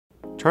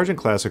Chargent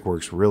Classic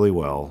works really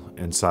well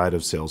inside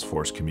of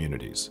Salesforce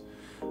Communities.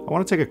 I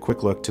want to take a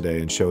quick look today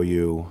and show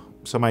you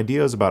some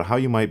ideas about how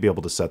you might be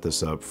able to set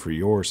this up for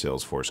your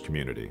Salesforce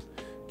community.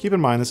 Keep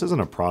in mind, this isn't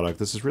a product,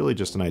 this is really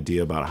just an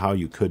idea about how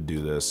you could do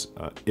this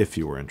if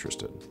you were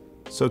interested.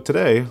 So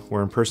today,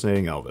 we're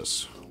impersonating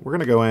Elvis. We're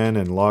going to go in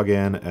and log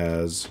in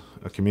as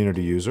a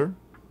community user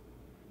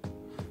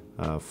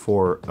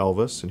for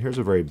Elvis. And here's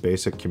a very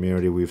basic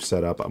community we've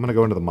set up. I'm going to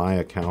go into the My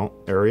Account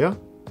area.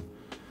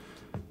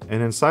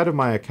 And inside of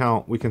my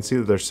account, we can see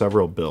that there's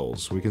several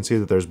bills. We can see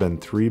that there's been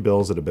 3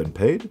 bills that have been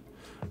paid.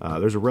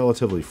 There's a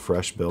relatively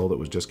fresh bill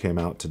that just came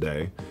out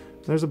today.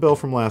 There's a bill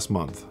from last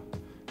month.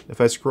 If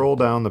I scroll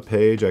down the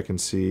page, I can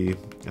see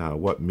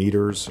what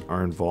meters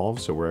are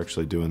involved. So we're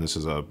actually doing this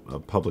as a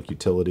public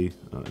utility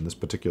in this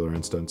particular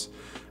instance.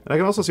 And I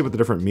can also see what the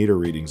different meter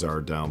readings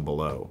are down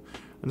below.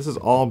 And this is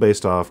all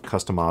based off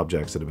custom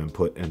objects that have been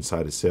put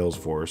inside of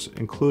Salesforce,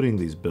 including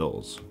these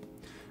bills.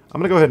 I'm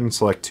going to go ahead and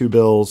select 2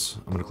 bills.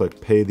 I'm going to click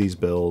Pay These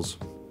Bills.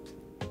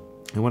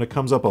 And when it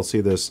comes up, I'll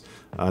see this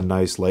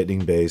nice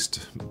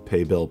lightning-based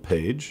pay bill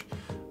page.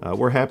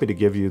 We're happy to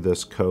give you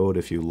this code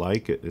if you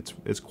like.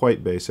 It's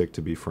quite basic,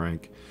 to be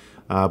frank.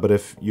 But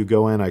if you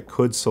go in, I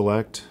could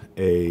select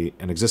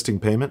an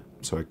existing payment.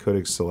 So I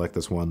could select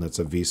this one that's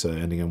a Visa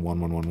ending in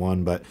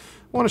 1111. But I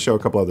want to show a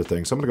couple other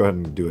things. So I'm going to go ahead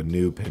and do a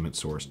new payment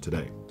source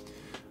today.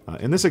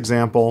 In this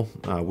example,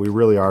 we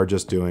really are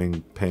just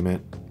doing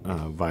payment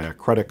via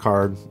credit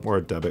card or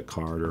a debit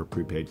card or a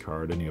prepaid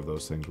card. Any of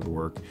those things would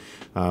work.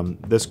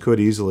 This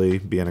could easily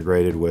be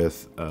integrated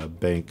with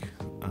bank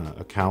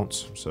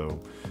accounts.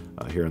 So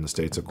here in the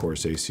States, of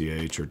course,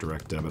 ACH or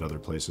direct debit, other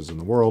places in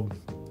the world.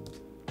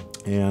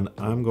 And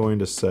I'm going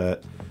to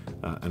set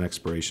an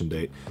expiration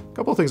date. A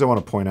couple of things I want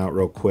to point out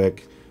real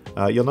quick.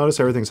 You'll notice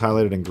everything's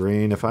highlighted in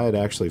green. If I had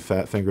actually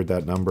fat-fingered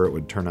that number, it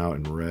would turn out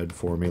in red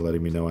for me,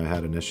 letting me know I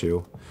had an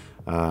issue.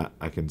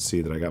 I can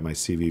see that I got my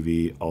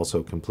CVV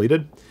also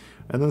completed.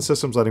 And then the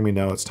system's letting me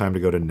know it's time to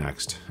go to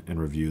Next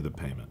and review the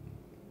payment.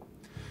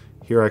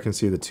 Here I can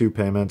see the 2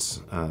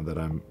 payments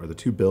the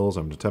 2 bills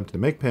I'm attempting to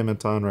make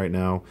payment on right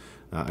now.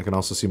 I can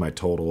also see my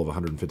total of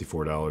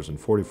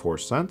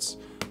 $154.44.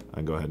 I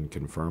can go ahead and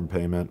confirm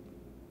payment.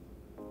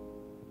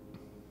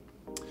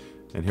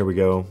 And here we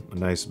go, a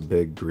nice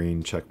big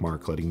green check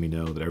mark letting me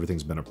know that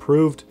everything's been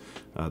approved.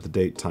 The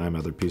date, time,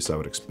 other piece I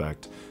would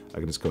expect. I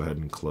can just go ahead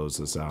and close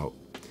this out.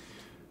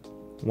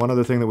 One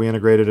other thing that we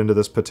integrated into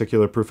this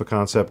particular proof of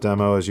concept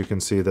demo is you can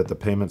see that the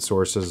payment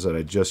sources that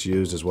I just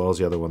used as well as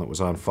the other one that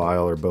was on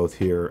file are both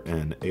here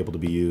and able to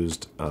be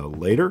used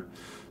later.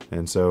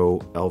 And so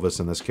Elvis,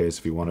 in this case,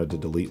 if he wanted to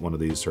delete one of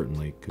these,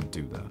 certainly could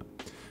do that.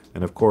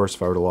 And of course,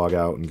 if I were to log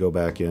out and go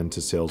back into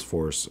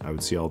Salesforce, I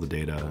would see all the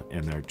data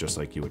in there just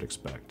like you would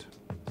expect.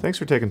 Thanks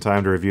for taking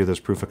time to review this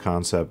proof of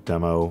concept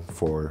demo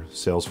for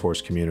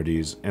Salesforce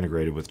Communities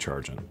integrated with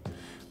Chargent.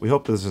 We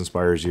hope this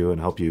inspires you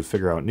and help you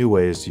figure out new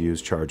ways to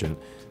use Chargent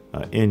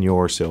in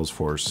your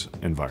Salesforce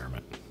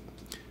environment.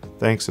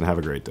 Thanks and have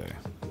a great day.